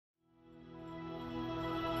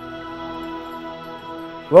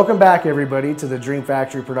Welcome back, everybody, to the Dream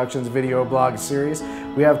Factory Productions video blog series.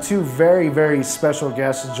 We have two very, very special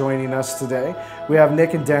guests joining us today. We have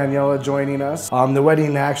Nick and Danyella joining us. The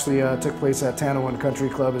wedding actually took place at Tanawan Country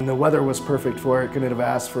Club, and the weather was perfect for it. Couldn't have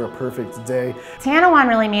asked for a perfect day. Tanawan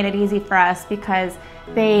really made it easy for us because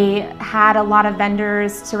they had a lot of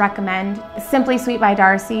vendors to recommend. Simply Sweet by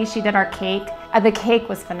Darcy, she did our cake. The cake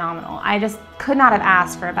was phenomenal. I just could not have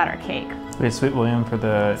asked for a better cake. We had Sweet William for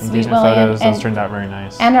the engagement photos. Those turned out very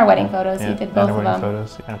nice. And our wedding photos. Yeah, he did both of them.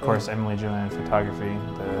 Photos. And of course, Emily Joanne photography,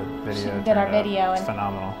 the video. She did our video. It's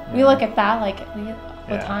phenomenal. We look at that like all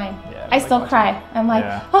the time. Yeah, I still cry. I'm like,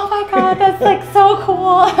 oh my God, that's like so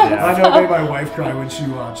cool. Yeah. I know, it made my wife cry when she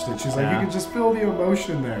watched it. She's like, you can just feel the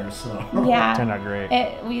emotion there. So yeah, it turned out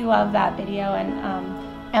great. We love that video,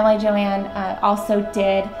 and Emily Joanne also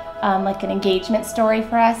did like an engagement story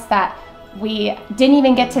for us that we didn't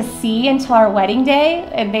even get to see until our wedding day,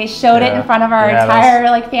 and they showed it in front of our entire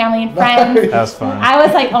like family and friends. That was fun. I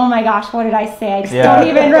was like, oh my gosh, what did I say? I just don't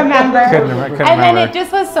even remember. Couldn't and then remember. it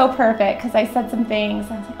just was so perfect because I said some things.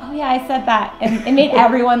 I was like, oh yeah, I said that, and it made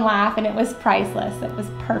everyone laugh, and it was priceless. It was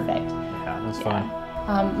perfect. Yeah, it was fun.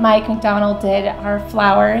 Mike McDonald did our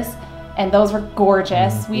flowers, and those were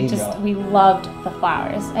gorgeous. We loved the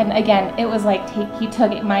flowers, and again, it was like he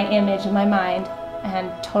took my image in my mind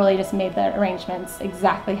and totally just made the arrangements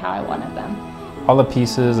exactly how I wanted them. All the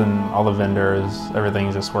pieces and all the vendors,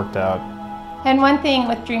 everything just worked out. And one thing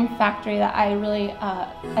with Dream Factory that I really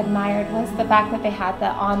admired was the fact that they had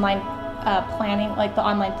the online planning, like the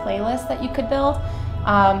online playlist that you could build.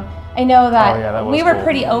 I know that, we were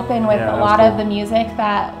pretty open with a lot of the music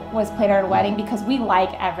that was played at our wedding because we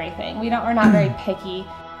like everything. We're not very picky.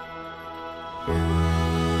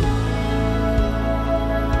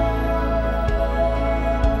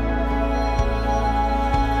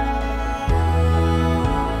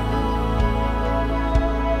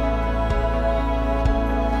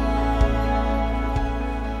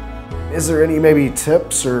 Is there any maybe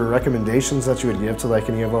tips or recommendations that you would give to like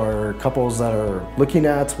any of our couples that are looking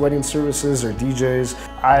at wedding services or DJs?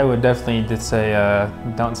 I would definitely just say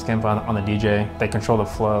don't skimp on the DJ. They control the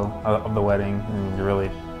flow of the wedding, and you're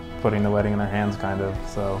really putting the wedding in their hands, kind of.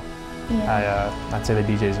 So I'd say the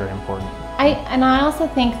DJ is very important. I also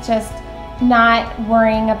think just not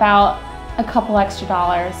worrying about a couple extra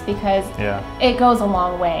dollars because it goes a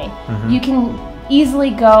long way. You can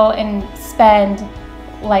easily go and spend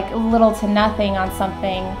like little to nothing on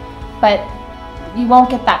something, but you won't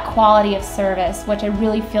get that quality of service, which I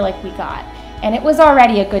really feel like we got. And it was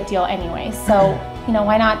already a good deal anyway, so you know,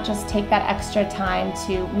 why not just take that extra time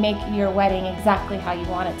to make your wedding exactly how you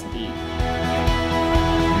want it to be.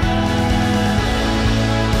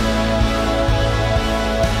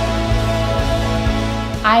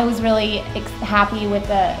 I was really happy with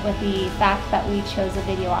the fact that we chose a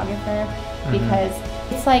videographer because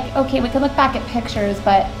it's like, okay, we can look back at pictures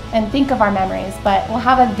and think of our memories, but we'll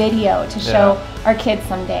have a video to show our kids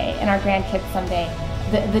someday and our grandkids someday,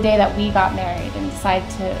 the day that we got married and decided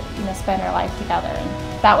to spend our life together.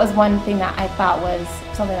 And that was one thing that I thought was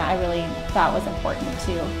something that I really thought was important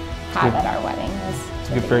to have at our wedding. It's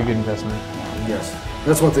a very good investment. Yes.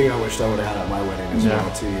 That's one thing I wished I would have had at my wedding as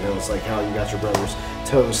well too. You know, it's like how you got your brother's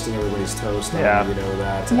toast and everybody's toast. You know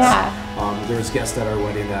that. There was guests at our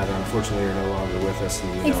wedding that unfortunately are no longer with us.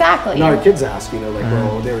 And, and our kids ask, like,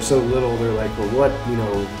 well, they were so little. They're like, well, what,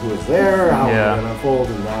 who was there? How did it unfold?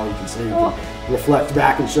 And now you can say, you can reflect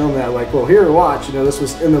back and show them that, like, well, here, watch. This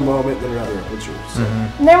was in the moment than rather a picture. So.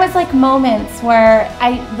 And there was like moments where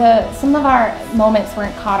some of our moments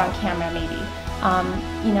weren't caught on camera, maybe.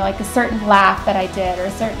 Like a certain laugh that I did or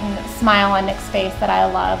a certain smile on Nick's face that I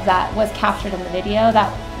love that was captured in the video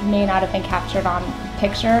that may not have been captured on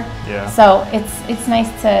picture. So it's nice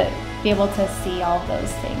to be able to see all of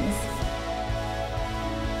those things.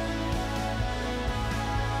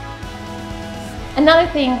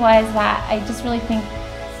 Another thing was that I just really think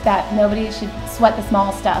that nobody should sweat the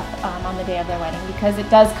small stuff on the day of their wedding because it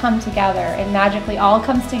does come together. It magically all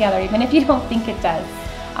comes together, even if you don't think it does.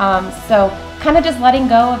 So kind of just letting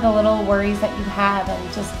go of the little worries that you have,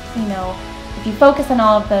 and just, if you focus on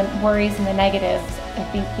all of the worries and the negatives, I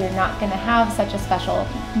think you're not going to have such a special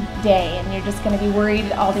day, and you're just going to be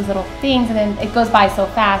worried all these little things, and then it goes by so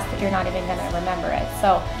fast that you're not even going to remember it.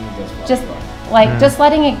 So just just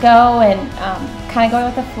letting it go and kind of going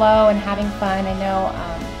with the flow and having fun. I know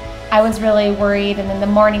I was really worried, and then the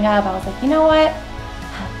morning of I was like, you know what,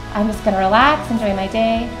 I'm just going to relax, enjoy my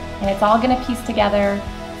day, and it's all going to piece together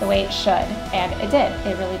the way it should, and it did.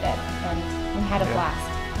 It really did, and we had a blast.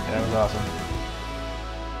 Yeah, it was awesome.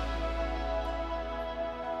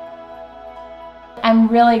 I'm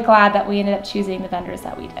really glad that we ended up choosing the vendors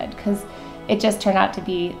that we did, because it just turned out to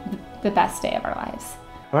be the best day of our lives.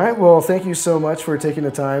 All right, well, thank you so much for taking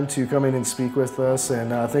the time to come in and speak with us,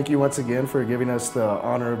 and thank you once again for giving us the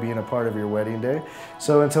honor of being a part of your wedding day.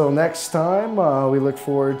 So until next time, we look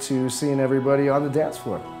forward to seeing everybody on the dance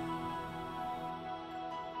floor.